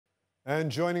And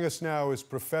joining us now is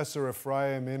Professor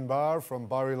Efraim Inbar from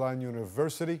Bar-Ilan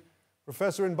University.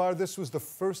 Professor Inbar, this was the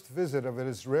first visit of an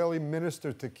Israeli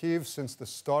minister to Kyiv since the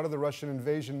start of the Russian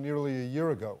invasion nearly a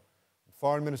year ago.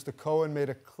 Foreign Minister Cohen made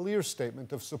a clear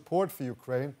statement of support for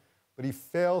Ukraine, but he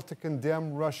failed to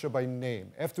condemn Russia by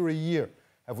name. After a year,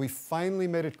 have we finally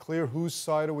made it clear whose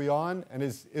side are we on, and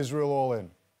is Israel all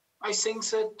in? I think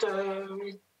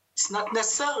that it's not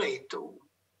necessary to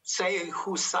say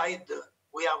whose side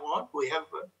we are on. We have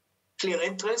a clear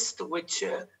interests which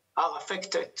are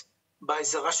affected by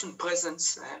the Russian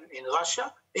presence in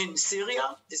Russia, in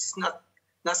Syria. This is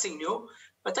nothing new.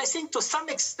 But I think to some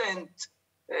extent,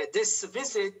 this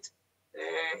visit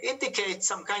indicates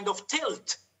some kind of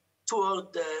tilt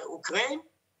toward Ukraine.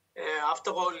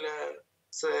 After all,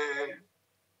 the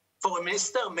foreign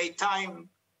minister made time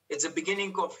at the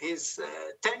beginning of his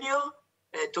tenure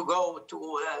to go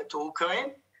to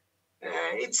Ukraine.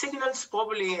 It signals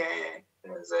probably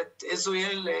that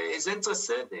Israel is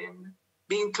interested in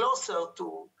being closer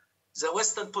to the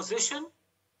Western position.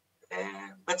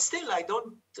 But still, I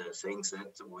don't think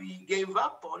that we gave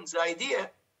up on the idea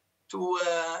to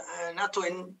not to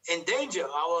endanger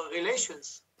our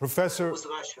relations with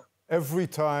Russia. Every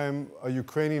time a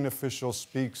Ukrainian official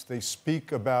speaks, they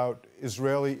speak about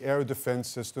Israeli air defense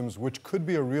systems, which could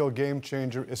be a real game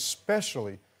changer,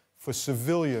 especially for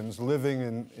civilians living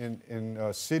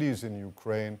in cities in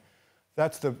Ukraine.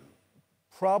 That's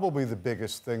probably the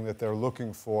biggest thing that they're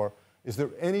looking for. Is there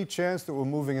any chance that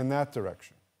we're moving in that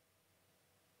direction?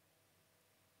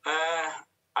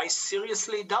 I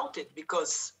seriously doubt it,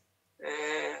 because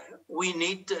we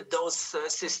need those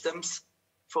systems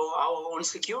for our own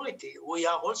security. We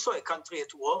are also a country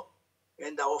at war,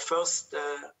 and our first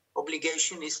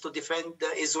obligation is to defend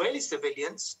the Israeli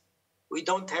civilians. We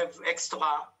don't have extra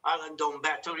Iron Dome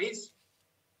batteries,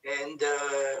 and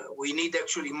we need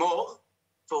actually more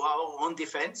for our own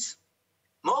defense.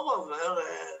 Moreover,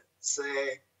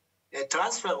 the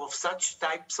transfer of such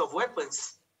types of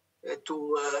weapons to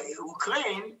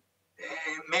Ukraine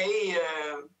may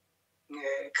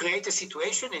create a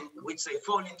situation in which they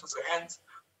fall into the hands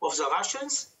of the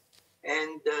Russians,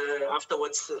 and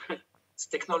afterwards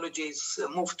technologies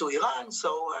move to Iran. So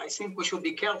I think we should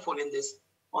be careful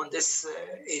on this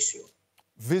issue.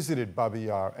 Visited Babi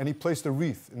Yar, and he placed a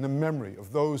wreath in the memory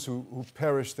of those who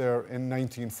perished there in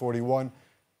 1941.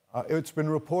 It's been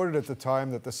reported at the time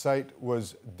that the site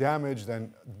was damaged,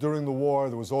 and during the war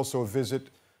there was also a visit.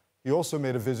 He also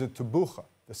made a visit to Bucha,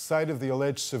 the site of the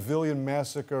alleged civilian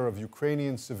massacre of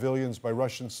Ukrainian civilians by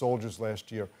Russian soldiers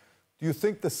last year. Do you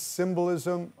think the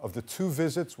symbolism of the two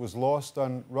visits was lost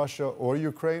on Russia or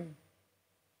Ukraine?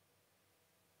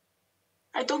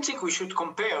 I don't think we should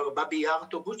compare Babi Yar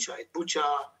to Bucha. At Bucha,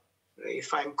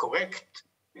 if I'm correct,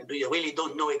 and we really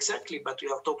don't know exactly, but we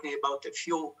are talking about a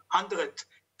few hundred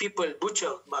people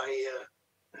butchered by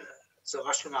the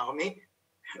Russian army.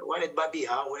 While at Babi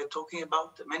Yar, we're talking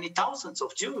about many thousands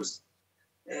of Jews.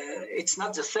 It's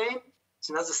not the same.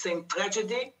 It's not the same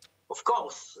tragedy. Of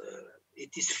course,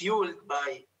 it is fueled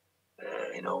by,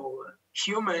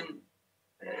 human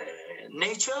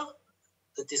nature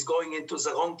that is going into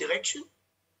the wrong direction.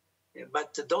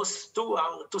 But those two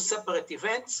are two separate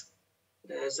events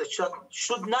that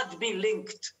should not be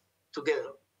linked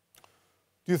together.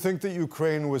 Do you think that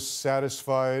Ukraine was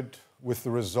satisfied with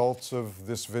the results of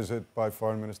this visit by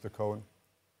Foreign Minister Cohen?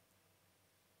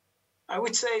 I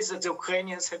would say that the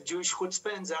Ukrainians have Jewish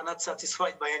chutzpah, and they are not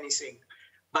satisfied by anything,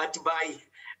 but by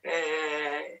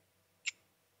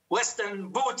Western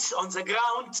boots on the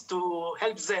ground to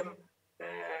help them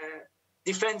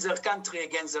defend their country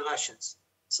against the Russians.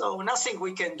 So nothing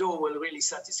we can do will really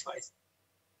satisfy them.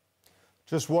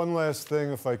 Just one last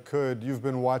thing, if I could. You've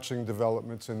been watching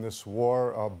developments in this war.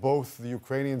 Both the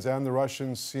Ukrainians and the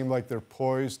Russians seem like they're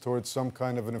poised towards some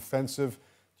kind of an offensive.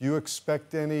 Do you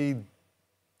expect any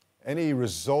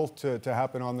result to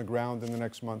happen on the ground in the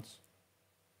next months?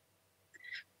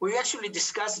 We actually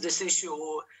discussed this issue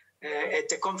at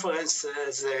the conference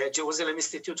the Jerusalem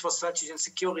Institute for Strategy and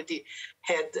Security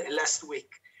had last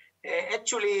week.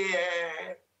 Actually,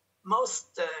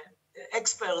 most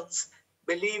experts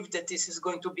believe that this is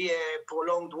going to be a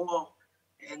prolonged war,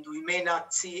 and we may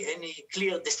not see any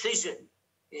clear decision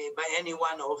by any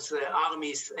one of the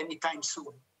armies anytime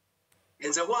soon.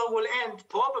 And the war will end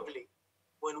probably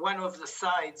when one of the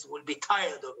sides will be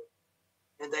tired of it.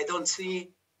 And I don't see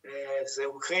the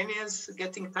Ukrainians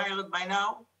getting tired by now.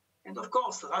 And of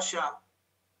course, Russia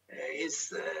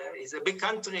is a big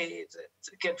country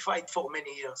that can fight for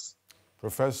many years.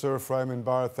 Professor Efraim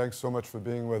Inbar, thanks so much for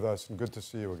being with us, and good to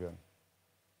see you again.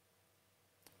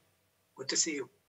 Good to see you.